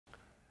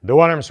The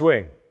one-arm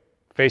swing,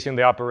 facing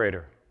the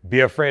operator.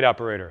 Be afraid,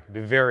 operator. Be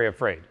very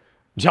afraid.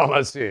 John,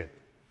 let's see it.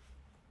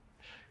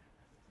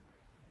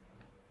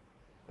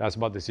 That's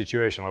about the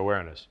situational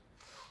awareness.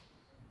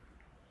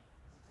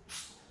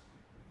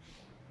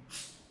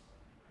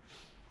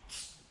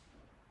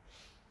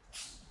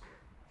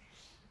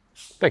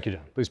 Thank you,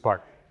 John. Please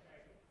park.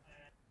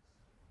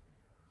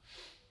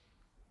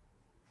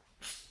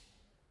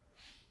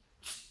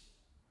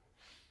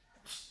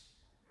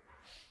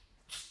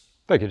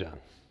 Thank you, John.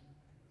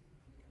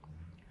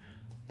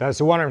 That's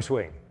the one-arm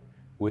swing.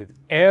 With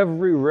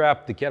every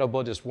rep, the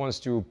kettlebell just wants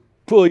to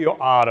pull you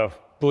out of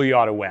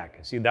whack.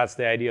 See, that's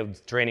the idea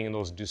of training in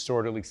those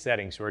disorderly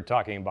settings we're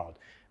talking about.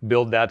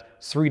 Build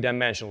that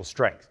three-dimensional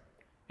strength.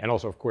 And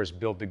also, of course,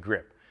 build the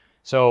grip.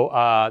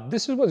 So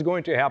this is what's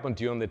going to happen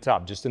to you on the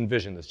top. Just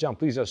envision this. John,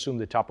 please assume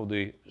the top of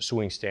the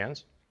swing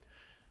stands.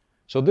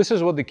 So this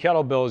is what the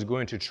kettlebell is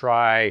going to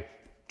try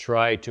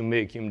to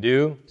make him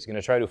do. He's going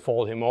to try to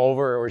fold him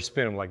over or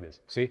spin him like this.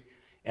 See?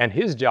 And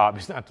his job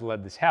is not to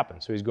let this happen.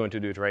 So he's going to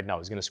do it right now.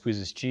 He's going to squeeze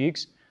his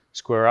cheeks,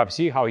 square up.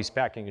 See how he's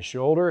packing his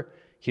shoulder?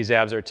 His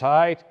abs are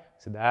tight.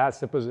 So that's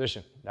the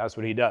position. That's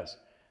what he does.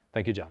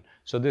 Thank you, John.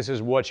 So this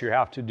is what you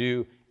have to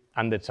do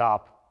on the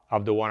top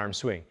of the one-arm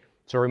swing.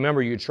 So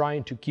remember, you're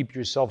trying to keep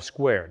yourself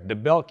squared. The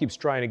bell keeps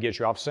trying to get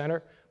you off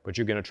center, but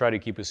you're going to try to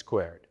keep it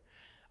squared.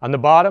 On the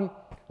bottom,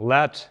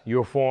 let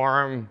your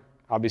forearm,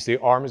 obviously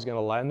arm is going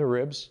to land the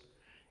ribs,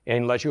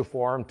 and let your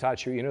forearm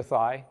touch your inner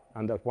thigh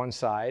on that one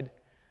side.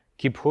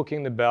 Keep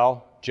hooking the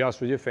bell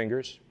just with your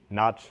fingers,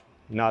 not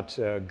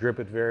grip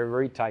it very,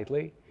 very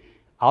tightly.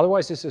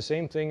 Otherwise, it's the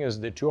same thing as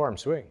the two-arm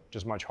swing,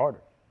 just much harder.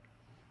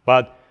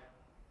 But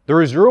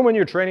there is room in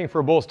your training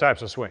for both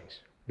types of swings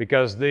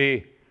because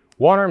the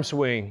one-arm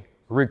swing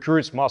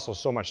recruits muscles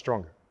so much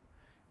stronger.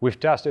 We've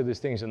tested these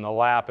things in the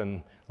lab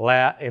and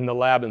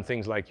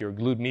things like your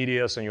glute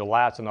medius and your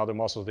lats and other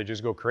muscles, they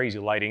just go crazy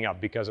lighting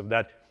up because of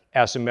that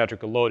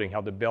asymmetrical loading,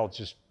 how the belt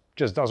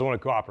just doesn't want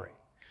to cooperate.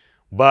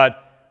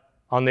 But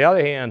on the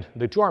other hand,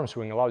 the two-arm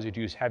swing allows you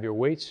to use heavier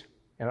weights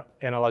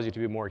and allows you to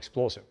be more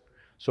explosive.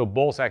 So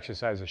both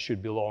exercises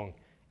should belong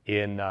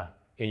in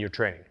your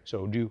training.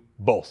 So do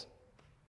both.